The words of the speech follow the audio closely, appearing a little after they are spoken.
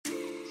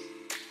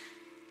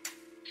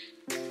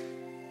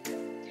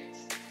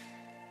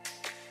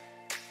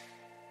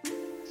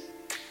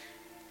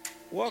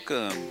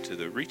Welcome to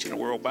the Reaching the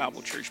World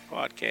Bible Church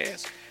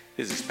podcast.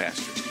 This is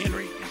Pastor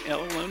Henry and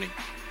Ella Looney.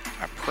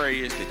 Our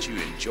prayer is that you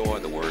enjoy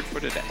the word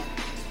for today.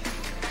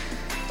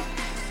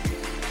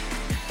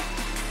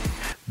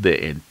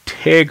 The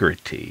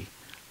integrity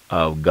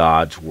of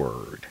God's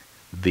word.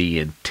 The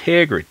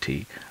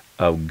integrity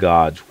of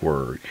God's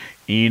word.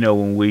 You know,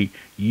 when we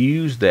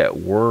use that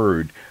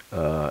word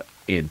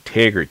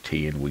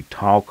integrity and we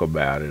talk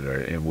about it,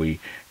 and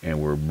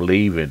we're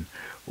believing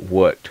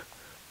what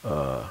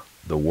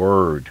the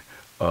word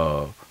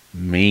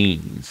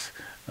means,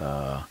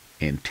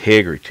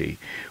 integrity.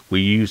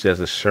 We used as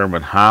a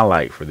sermon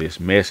highlight for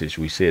this message.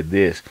 We said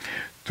this: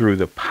 through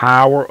the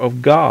power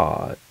of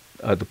God,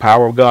 the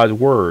power of God's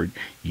word,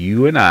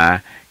 you and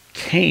I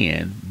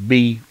can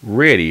be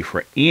ready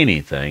for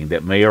anything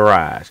that may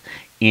arise,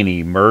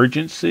 any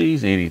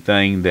emergencies,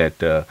 anything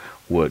that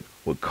would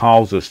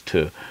cause us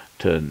to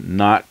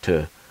not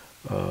to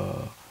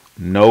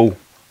know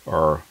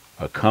or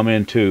come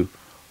into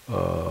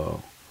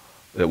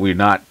that we're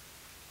not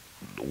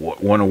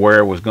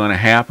aware was going to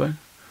happen.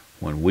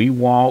 When we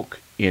walk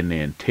in the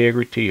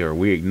integrity, or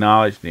we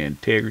acknowledge the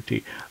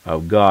integrity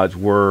of God's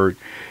word,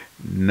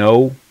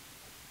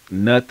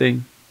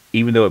 nothing,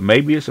 even though it may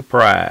be a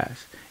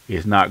surprise,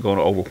 is not going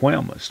to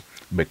overwhelm us,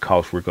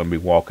 because we're going to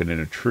be walking in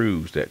the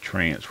truths that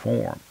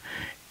transform.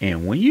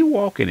 And when you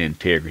walk in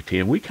integrity,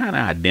 and we kind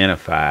of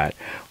identified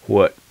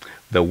what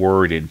the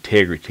word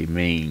integrity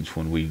means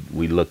when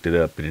we looked it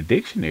up in a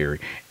dictionary,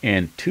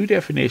 and two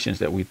definitions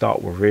that we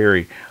thought were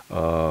very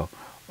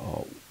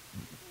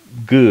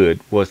good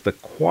was the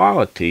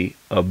quality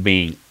of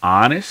being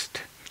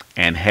honest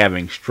and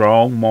having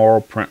strong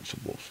moral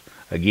principles.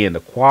 Again,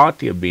 the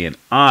quality of being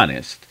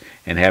honest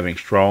and having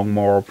strong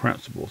moral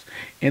principles.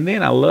 And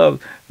then I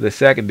love the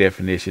second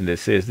definition that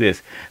says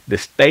this: the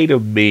state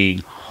of being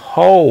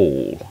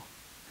whole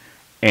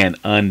and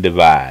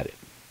undivided.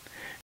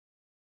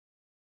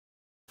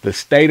 The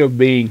state of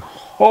being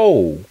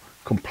whole,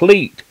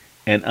 complete,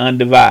 and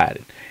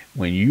undivided.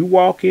 When you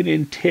walk in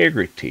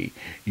integrity,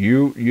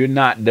 you're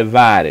not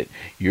divided.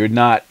 You're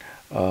not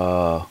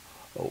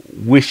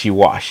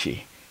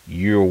wishy-washy.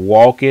 You're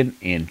walking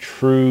in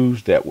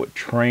truths that would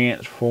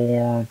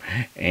transform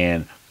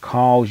and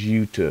cause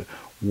you to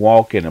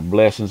walk in the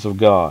blessings of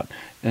God.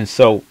 And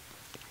so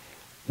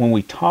when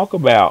we talk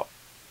about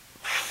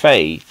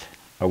faith,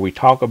 or we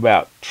talk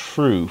about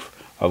truth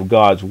of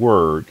God's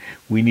word,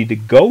 we need to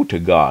go to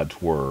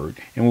God's word.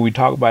 And when we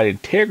talk about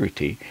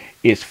integrity,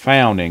 it's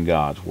found in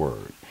God's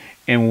word.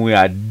 And when we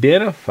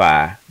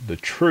identify the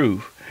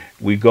truth,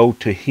 we go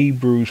to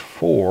Hebrews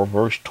 4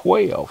 verse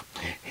 12.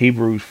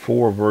 Hebrews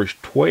 4 verse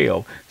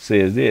 12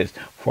 says this: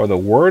 for the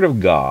word of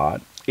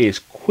God is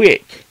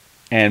quick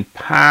and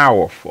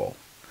powerful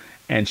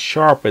and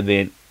sharper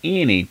than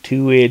any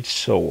two-edged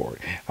sword.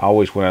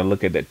 Always when I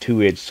look at that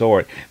two-edged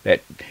sword,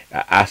 that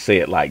I say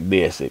it like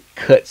this: it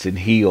cuts and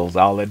heals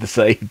all at the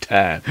same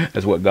time.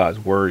 That's what God's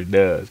word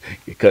does.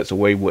 It cuts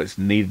away what's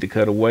needed to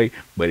cut away,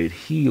 but it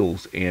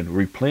heals and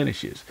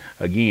replenishes.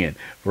 Again,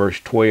 verse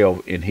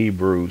 12 in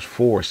Hebrews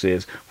 4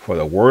 says, for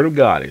the word of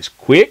God is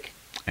quick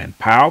and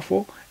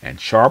powerful and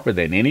sharper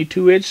than any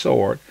two-edged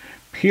sword,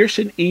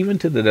 piercing even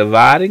to the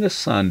dividing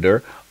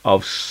asunder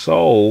of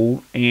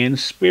soul and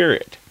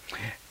spirit,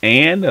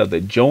 and of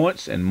the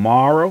joints and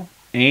marrow,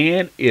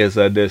 and is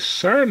a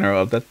discerner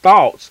of the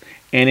thoughts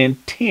and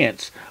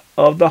intents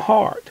of the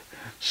heart.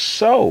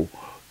 So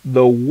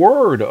the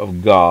word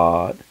of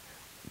God,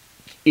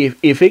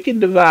 if it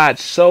can divide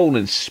soul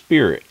and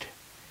spirit,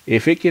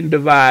 if it can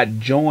divide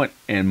joint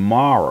and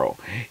marrow,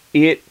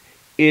 it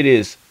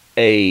is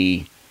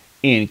a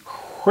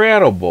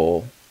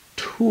incredible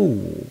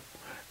tool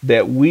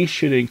that we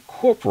should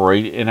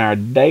incorporate in our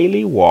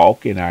daily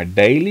walk, in our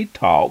daily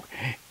talk,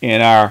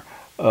 in our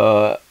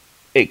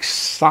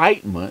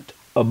excitement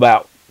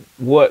about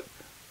what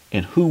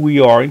and who we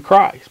are in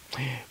Christ.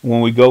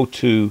 When we go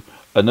to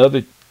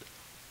another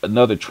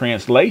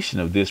translation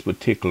of this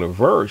particular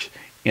verse,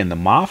 in the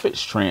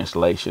Moffat's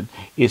translation,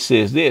 it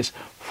says this: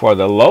 for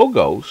the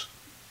logos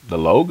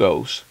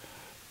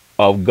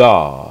of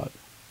God,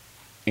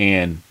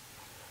 and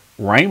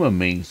Rhema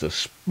means the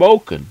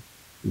spoken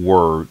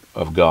word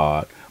of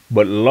God,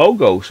 but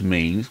logos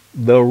means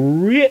the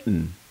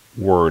written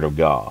word of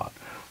God.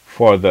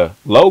 For the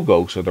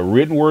logos, or the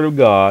written word of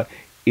God,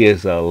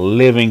 is a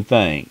living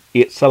thing.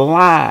 It's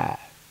alive.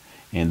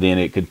 And then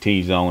it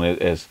continues on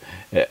as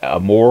a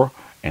more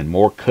and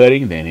more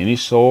cutting than any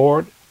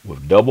sword,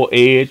 with double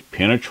edge,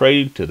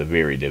 penetrating to the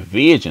very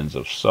divisions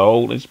of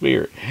soul and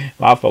spirit.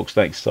 A lot of folks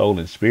think soul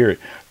and spirit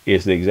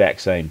is the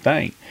exact same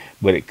thing,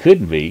 but it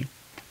couldn't be,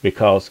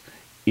 because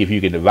if you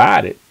can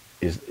divide it,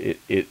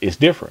 it's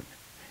different.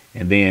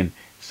 And then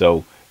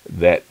so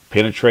that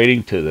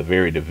penetrating to the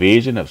very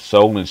division of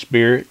soul and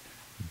spirit,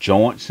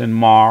 joints and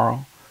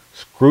marrow,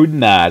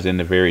 scrutinizing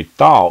the very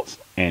thoughts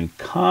and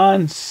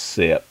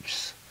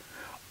concepts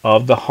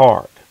of the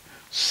heart.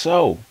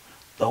 So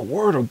the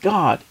word of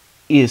God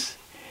is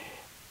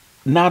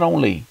not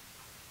only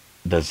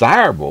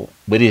desirable,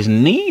 but is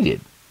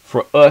needed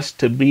for us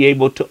to be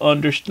able to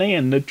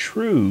understand the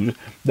truths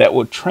that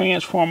will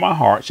transform our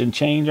hearts and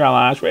change our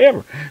lives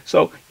forever.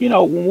 So,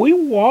 when we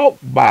walk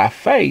by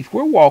faith,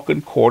 we're walking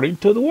according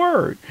to the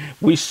word.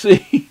 We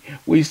see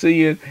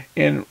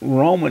in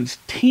Romans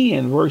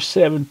 10, verse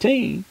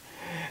 17,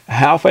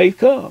 how faith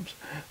comes.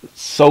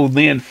 So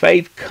then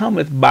faith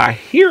cometh by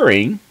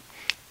hearing,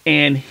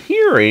 and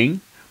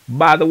hearing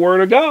by the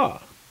word of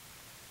God.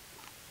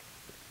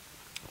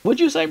 What'd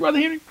you say, Brother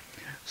Henry?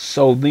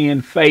 So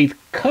then faith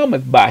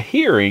cometh by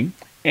hearing,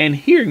 and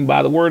hearing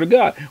by the word of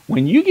God.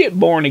 When you get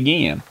born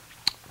again,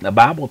 the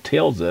Bible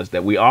tells us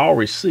that we all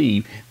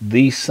receive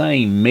the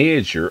same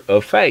measure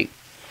of faith.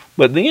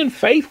 But then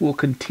faith will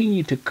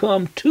continue to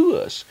come to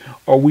us,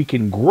 or we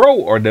can grow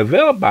or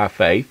develop by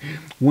faith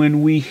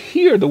when we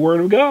hear the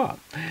word of God.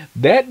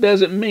 That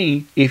doesn't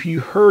mean if you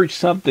heard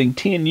something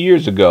 10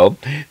 years ago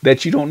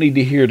that you don't need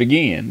to hear it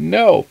again.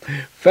 No,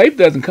 faith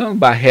doesn't come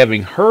by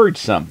having heard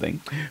something.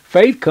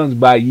 Faith comes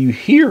by you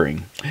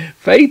hearing.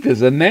 Faith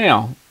is a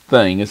now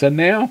thing. It's a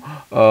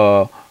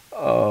now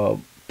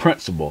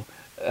principle.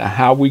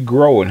 How we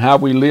grow and how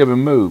we live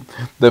and move.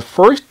 The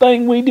first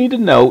thing we need to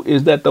know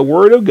is that the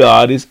Word of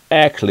God is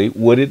actually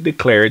what it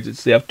declares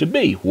itself to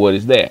be. What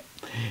is that?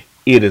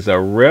 It is a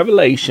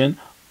revelation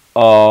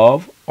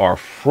of or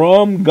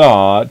from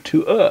God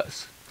to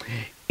us.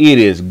 It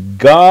is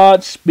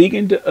God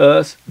speaking to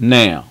us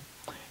now.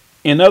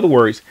 In other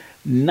words,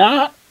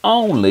 not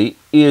only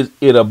is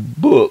it a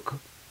book,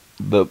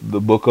 the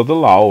book of the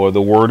law or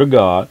the Word of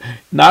God,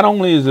 not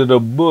only is it a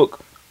book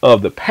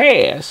of the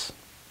past,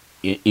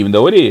 even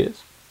though it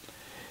is,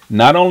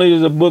 not only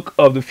is it a book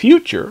of the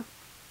future,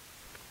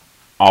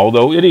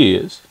 although it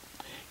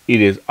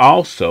is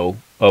also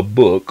a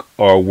book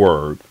or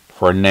word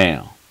for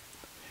now.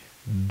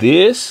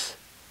 This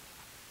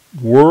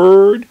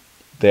word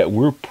that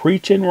we're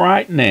preaching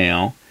right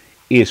now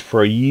is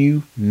for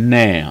you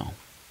now.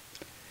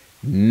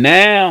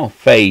 Now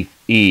faith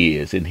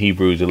is, in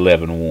Hebrews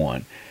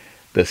 11:1,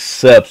 the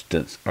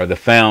substance or the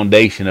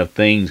foundation of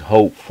things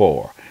hoped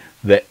for,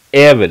 the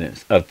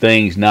evidence of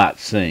things not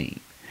seen.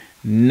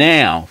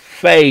 Now,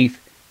 faith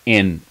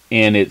in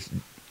its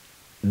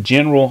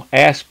general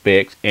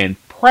aspects and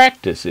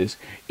practices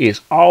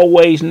is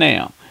always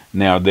now.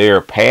 Now, there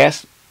are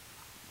past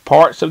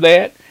parts of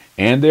that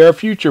and there are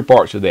future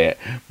parts of that.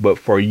 But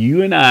for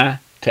you and I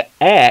to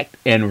act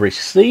and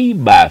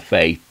receive by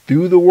faith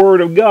through the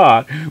Word of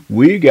God,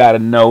 we got to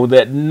know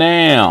that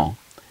now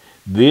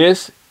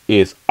this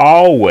is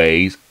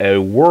always a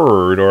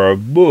word or a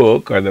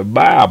book or the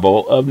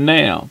Bible of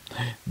now.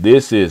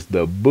 This is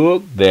the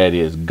book that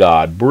is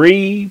God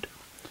breathed,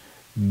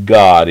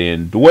 God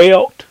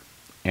indwelt,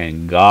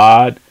 and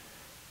God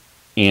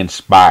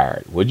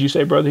inspired. What'd you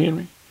say, Brother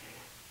Henry?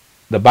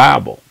 The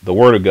Bible, the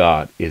Word of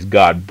God, is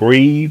God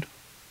breathed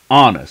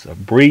on us, or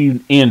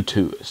breathed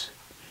into us.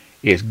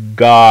 It's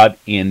God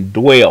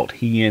indwelt.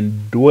 He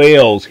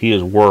indwells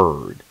His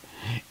Word.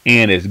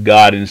 And as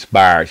God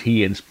inspires,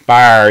 He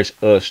inspires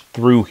us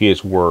through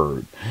His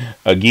Word.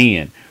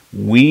 Again,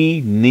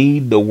 we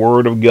need the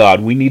Word of God.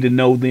 We need to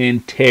know the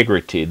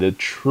integrity, the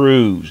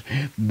truths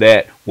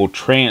that will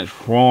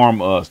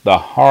transform us, the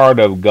heart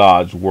of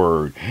God's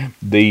Word,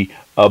 the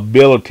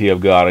ability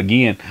of God.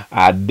 Again,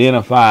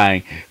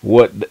 identifying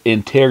what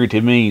integrity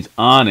means,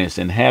 honest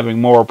and having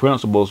moral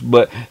principles,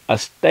 but a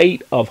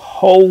state of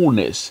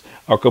wholeness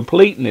or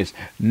completeness,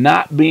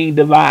 not being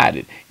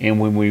divided. And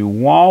when we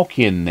walk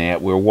in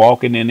that, we're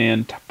walking in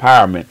the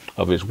empowerment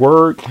of His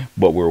Word,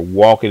 but we're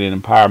walking in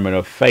the empowerment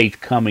of faith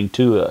coming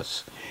to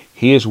us.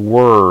 His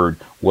Word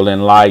will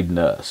enlighten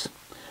us.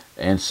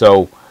 And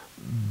so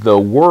the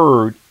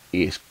word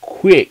is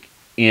quick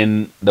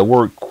in the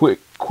word quick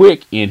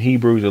in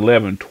Hebrews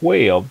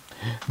 11:12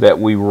 that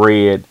we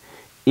read.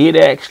 It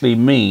actually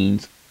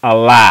means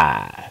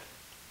alive,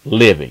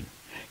 living.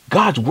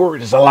 God's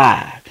Word is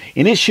alive,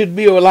 and it should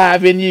be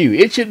alive in you.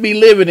 It should be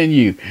living in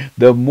you.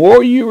 The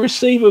more you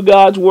receive of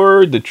God's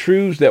Word, the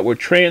truths that will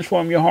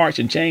transform your hearts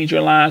and change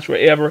your lives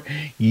forever,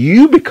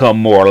 you become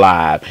more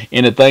alive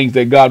in the things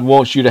that God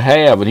wants you to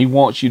have and He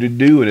wants you to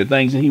do and the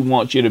things that He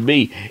wants you to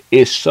be.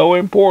 It's so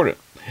important.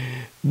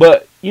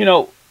 But,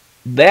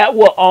 that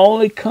will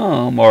only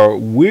come, or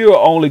we'll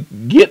only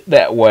get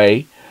that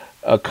way,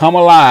 come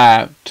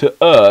alive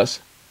to us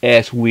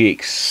as we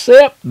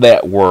accept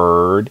that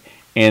Word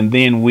and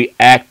then we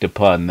act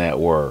upon that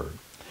Word.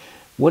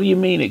 What do you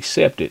mean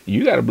accept it?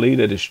 You got to believe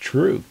that it's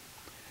true.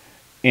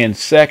 In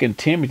 2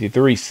 Timothy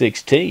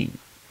 3:16,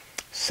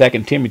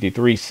 2 Timothy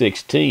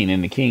 3:16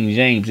 in the King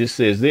James, it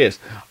says this: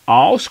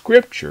 all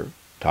Scripture,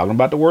 talking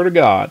about the Word of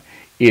God,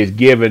 is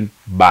given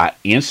by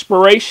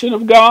inspiration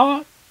of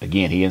God.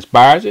 Again, He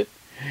inspires it,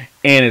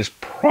 and is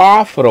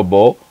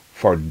profitable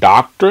for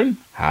doctrine,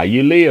 how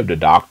you live, the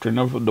doctrine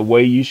of the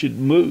way you should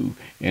move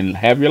and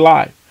have your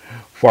life,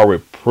 for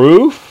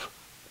reproof,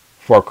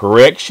 for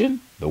correction.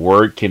 The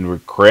Word can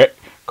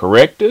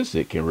correct us,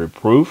 it can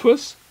reproof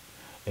us,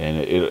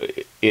 and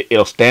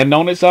it'll stand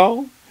on its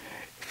own.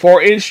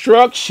 For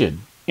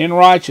instruction in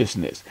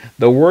righteousness.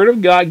 The Word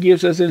of God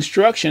gives us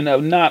instruction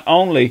of not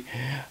only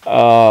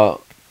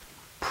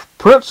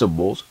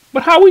principles,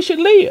 but how we should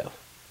live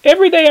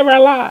every day of our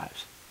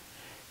lives.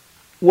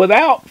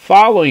 Without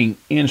following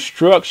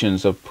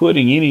instructions of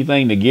putting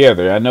anything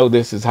together, I know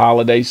this is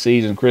holiday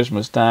season,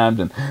 Christmas times,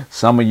 and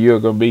some of you are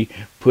going to be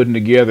putting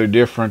together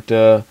different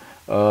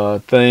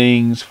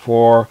things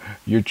for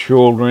your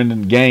children,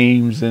 and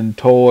games and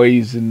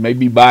toys and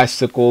maybe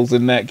bicycles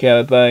and that kind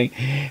of thing.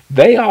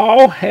 They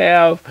all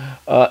have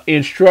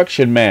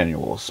instruction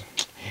manuals.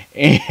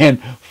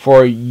 And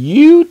for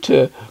you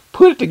to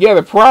put it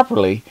together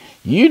properly,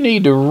 you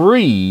need to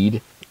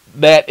read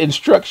that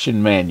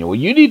instruction manual.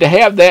 You need to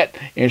have that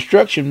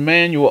instruction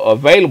manual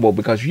available,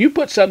 because if you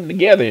put something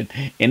together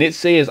and it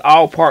says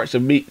all parts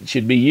of meat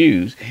should be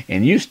used,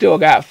 and you still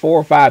got 4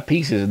 or 5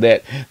 pieces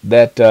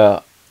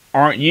that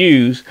aren't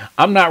used,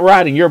 I'm not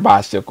riding your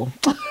bicycle.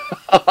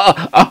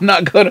 I'm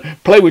not going to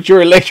play with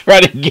your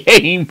electronic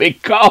game,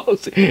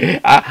 because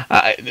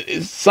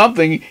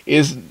something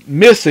is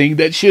missing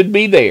that should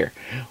be there.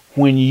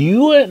 When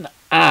you and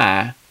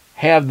I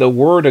have the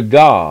Word of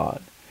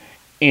God,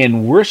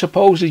 and we're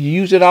supposed to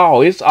use it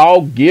all. It's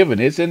all given.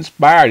 It's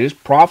inspired. It's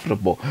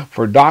profitable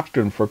for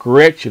doctrine, for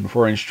correction,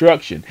 for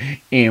instruction.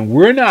 And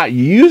we're not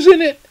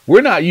using it. We're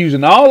not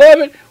using all of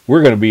it.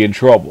 We're going to be in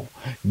trouble.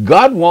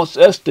 God wants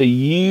us to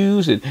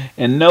use it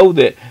and know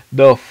that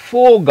the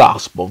full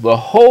gospel, the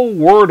whole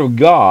Word of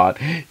God,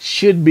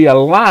 should be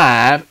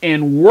alive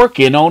and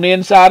working on the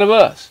inside of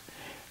us.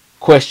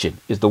 Question,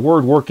 is the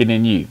Word working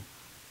in you?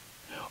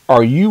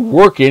 Are you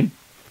working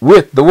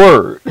with the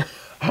Word?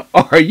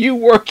 Are you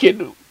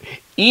working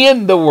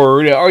in the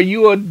Word? Are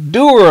you a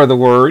doer of the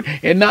Word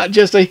and not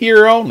just a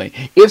hearer only?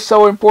 It's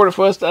so important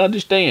for us to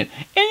understand.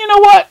 And you know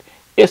what?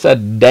 It's a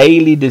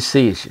daily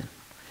decision.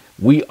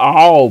 We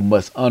all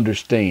must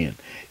understand.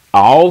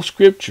 All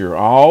Scripture,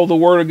 all the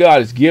Word of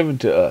God is given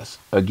to us,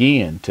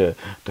 again, to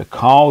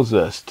cause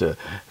us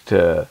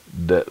to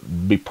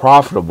be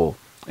profitable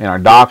in our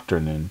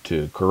doctrine and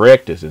to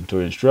correct us and to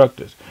instruct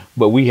us.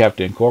 But we have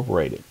to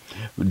incorporate it.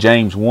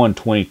 James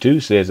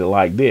 1:22 says it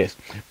like this: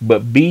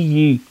 but be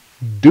ye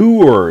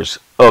doers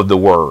of the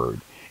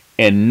word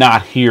and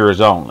not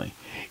hearers only.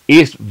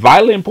 It's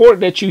vitally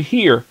important that you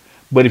hear,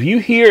 but if you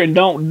hear and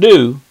don't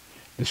do,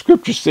 the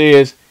Scripture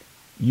says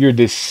you're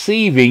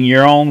deceiving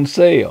your own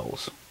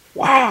selves.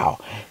 Wow.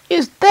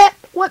 Is that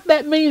what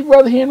that means,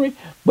 Brother Henry?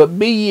 But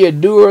be ye a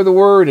doer of the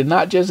word and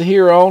not just a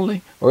hearer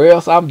only, or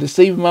else I'm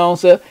deceiving my own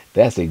self.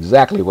 That's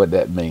exactly what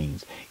that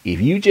means. If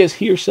you just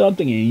hear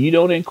something and you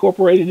don't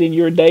incorporate it in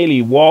your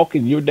daily walk,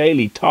 in your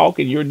daily talk,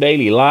 in your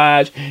daily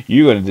lives,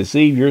 you're going to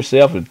deceive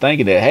yourself and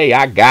thinking that, hey,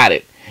 I got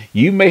it.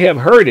 You may have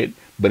heard it,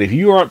 but if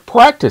you aren't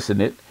practicing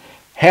it,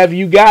 have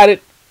you got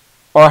it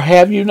or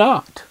have you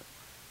not?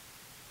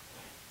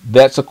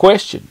 That's a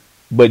question.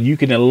 But you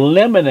can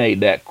eliminate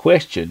that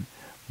question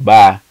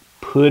by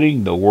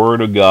putting the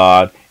Word of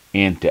God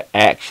into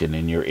action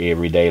in your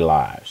everyday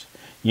lives.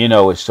 You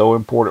know, it's so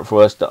important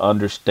for us to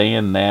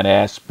understand that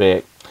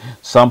aspect.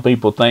 Some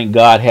people think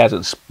God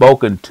hasn't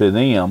spoken to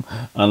them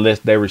unless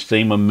they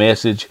receive a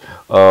message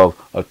of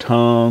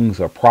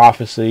tongues or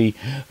prophecy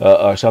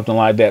or something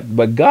like that.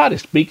 But God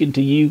is speaking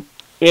to you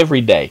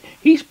every day.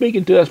 He's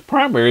speaking to us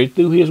primarily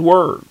through His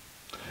Word.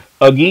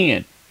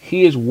 Again,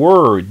 His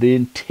Word, the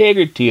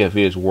integrity of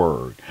His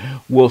Word,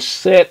 will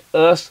set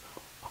us,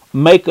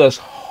 make us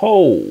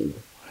whole,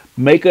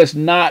 make us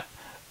not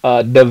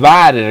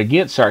divided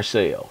against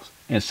ourselves.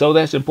 And so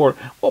that's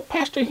important. Well,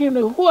 Pastor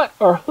Henry, what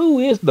or who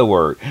is the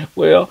Word?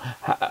 Well,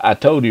 I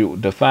told you,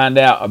 to find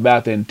out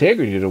about the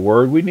integrity of the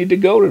Word, we need to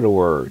go to the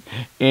Word.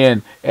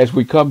 And as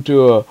we come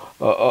to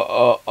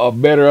a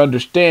better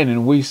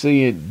understanding, we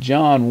see in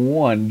John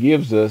 1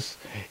 gives us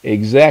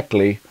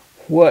exactly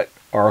what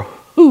or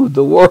who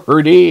the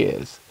Word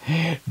is.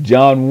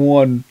 John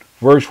 1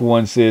 verse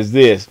 1 says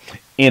this: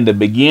 in the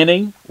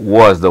beginning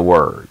was the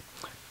Word,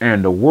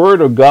 and the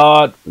Word of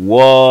God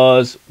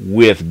was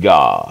with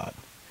God,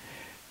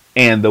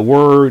 and the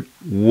Word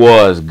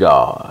was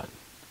God.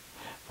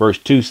 Verse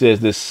 2 says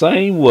the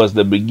same was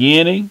the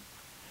beginning,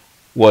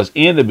 was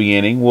in the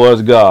beginning,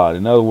 was God.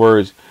 In other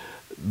words,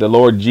 the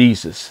Lord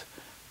Jesus,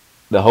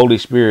 the Holy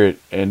Spirit,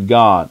 and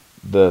God,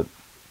 the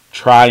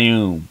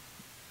triune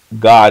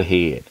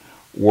Godhead,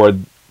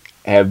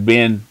 have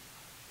been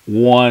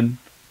one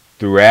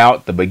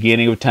throughout the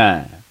beginning of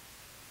time.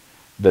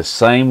 The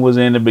same was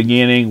in the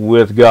beginning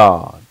with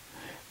God.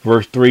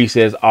 Verse 3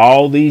 says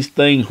all these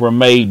things were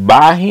made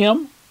by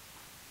Him,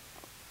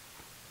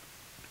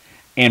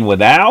 and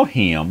without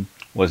Him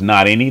was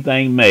not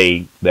anything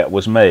made that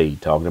was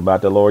made. Talking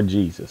about the Lord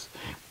Jesus.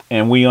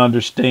 And we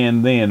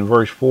understand then,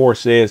 verse 4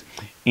 says,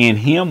 in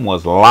Him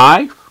was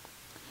life,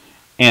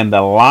 and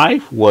the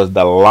life was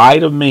the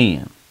light of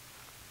men.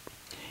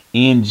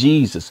 In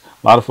Jesus.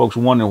 A lot of folks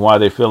wondering why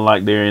they feel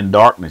like they're in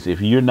darkness.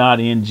 If you're not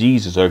in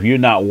Jesus, or if you're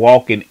not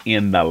walking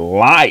in the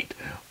light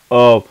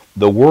of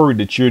the Word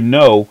that you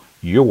know,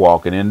 you're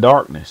walking in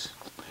darkness.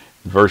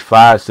 Verse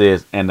 5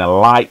 says, and the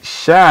light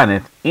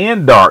shineth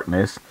in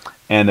darkness,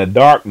 and the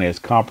darkness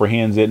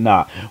comprehends it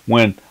not.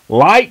 When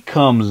light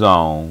comes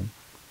on,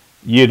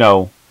 you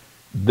know,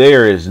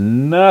 there is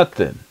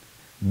nothing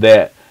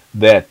that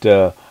that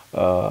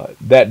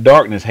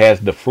darkness has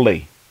to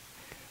flee.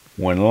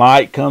 When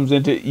light comes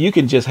into, you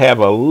can just have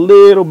a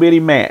little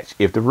bitty match.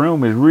 If the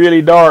room is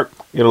really dark,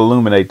 it'll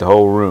illuminate the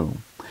whole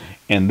room.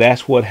 And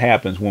that's what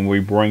happens when we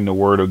bring the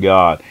Word of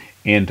God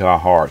into our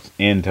hearts,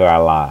 into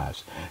our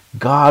lives.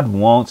 God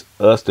wants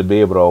us to be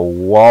able to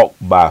walk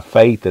by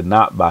faith and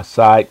not by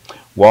sight,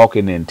 walk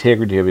in the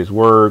integrity of His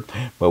Word.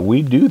 But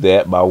we do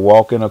that by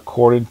walking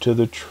according to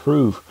the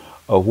truth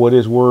of what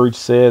His Word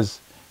says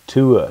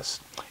to us.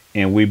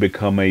 And we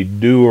become a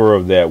doer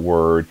of that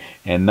Word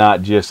and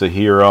not just a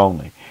hearer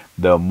only.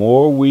 The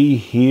more we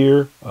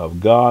hear of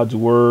God's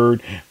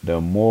Word,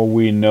 the more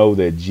we know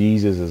that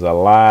Jesus is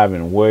alive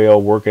and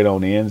well, working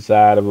on the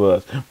inside of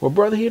us. Well,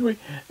 Brother Henry,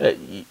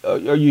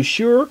 are you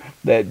sure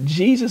that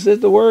Jesus is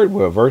the Word?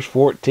 Well, verse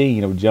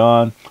 14 of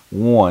John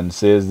 1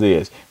 says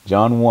this.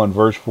 John 1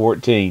 verse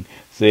 14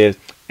 says,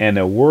 "And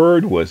the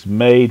Word was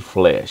made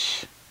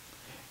flesh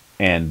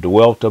and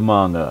dwelt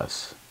among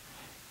us.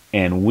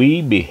 And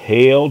we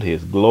beheld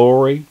His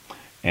glory,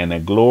 and the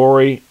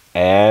glory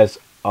as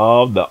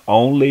of the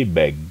only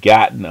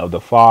begotten of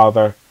the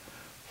Father,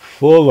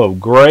 full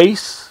of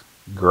grace,"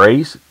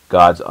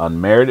 God's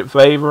unmerited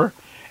favor,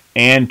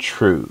 "and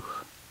truth."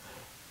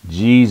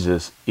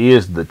 Jesus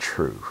is the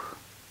truth.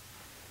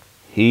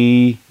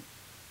 He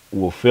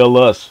will fill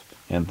us,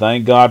 and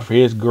thank God for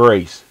His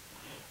grace.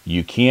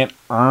 You can't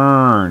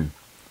earn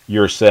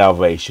your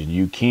salvation.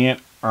 You can't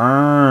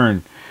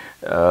earn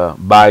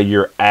by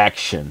your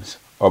actions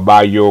or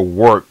by your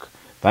work.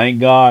 Thank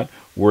God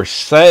we're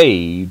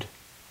saved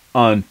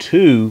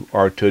unto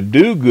or to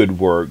do good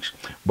works,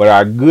 but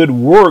our good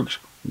works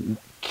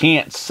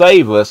can't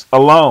save us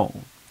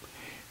alone.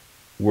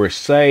 We're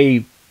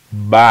saved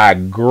by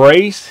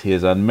grace,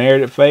 His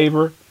unmerited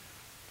favor,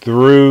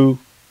 through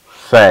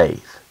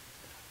faith,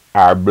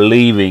 our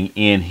believing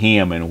in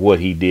Him and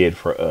what He did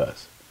for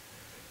us.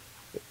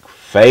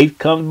 Faith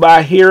comes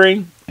by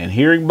hearing, and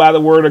hearing by the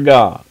Word of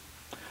God.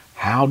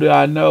 How do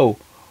I know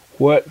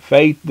what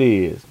faith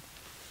is?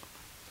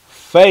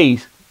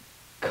 Faith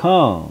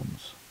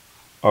comes,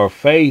 or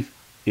faith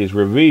is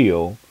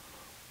revealed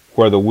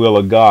where the will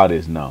of God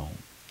is known.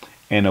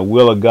 And the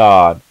will of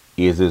God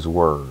is His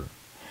Word.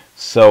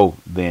 So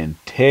the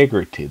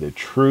integrity, the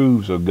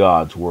truths of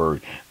God's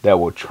Word that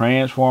will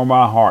transform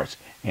our hearts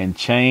and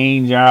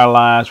change our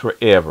lives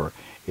forever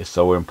is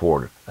so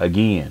important.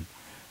 Again,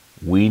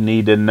 we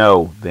need to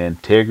know the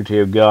integrity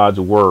of God's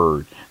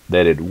Word,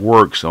 that it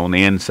works on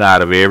the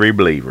inside of every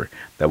believer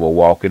that will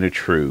walk in the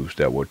truths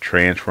that will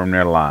transform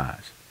their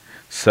lives.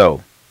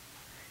 So,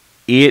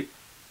 it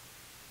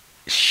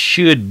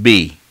should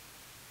be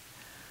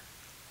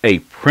a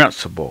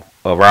principle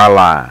of our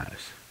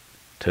lives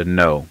to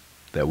know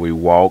that we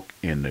walk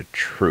in the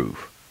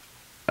truth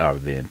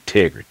of the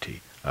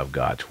integrity of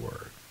God's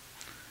Word.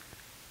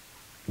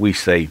 We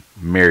say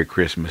Merry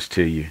Christmas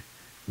to you.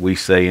 We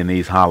say in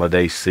these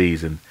holiday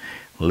seasons,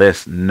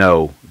 let's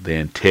know the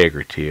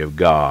integrity of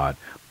God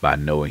by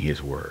knowing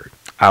His Word.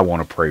 I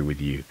want to pray with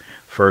you.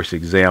 First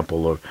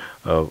example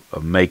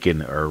of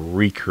making or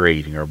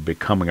recreating or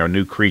becoming a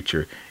new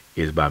creature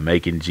is by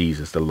making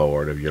Jesus the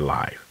Lord of your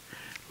life.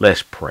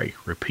 Let's pray.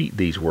 Repeat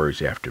these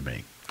words after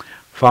me.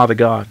 Father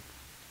God,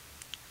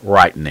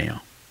 right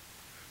now,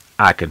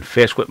 I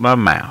confess with my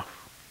mouth,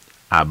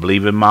 I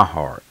believe in my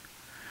heart,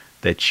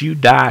 that You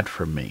died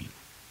for me.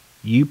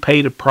 You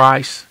paid a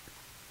price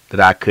that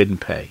I couldn't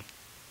pay.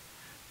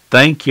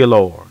 Thank You,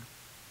 Lord,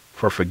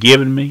 for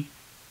forgiving me.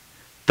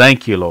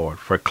 Thank You, Lord,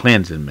 for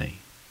cleansing me.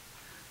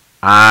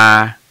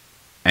 I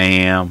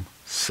am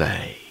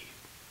saved.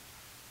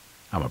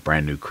 I'm a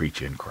brand new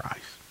creature in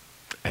Christ.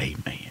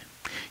 Amen.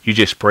 You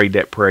just prayed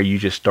that prayer. You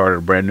just started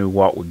a brand new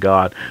walk with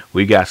God.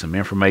 We got some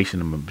information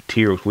and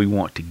materials we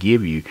want to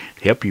give you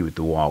to help you with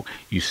the walk.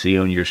 You see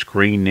on your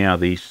screen now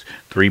these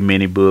 3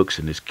 mini books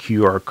and this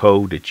QR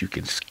code that you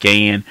can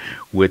scan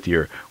with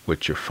your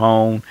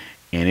phone,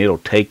 and it'll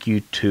take you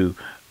to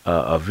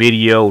a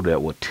video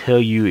that will tell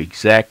you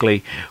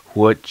exactly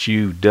what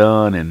you've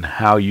done and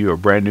how you're a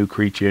brand new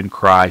creature in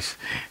Christ.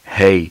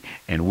 Hey,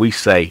 and we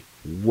say,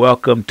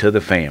 welcome to the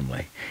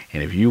family.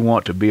 And if you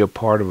want to be a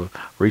part of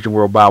Reaching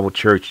World Bible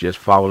Church, just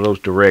follow those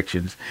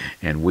directions.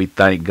 And we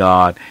thank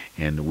God.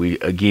 And we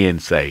again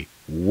say,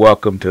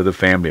 welcome to the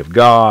family of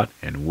God,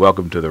 and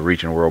welcome to the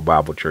Reaching World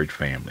Bible Church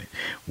family.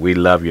 We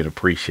love you and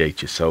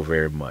appreciate you so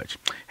very much.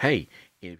 Hey,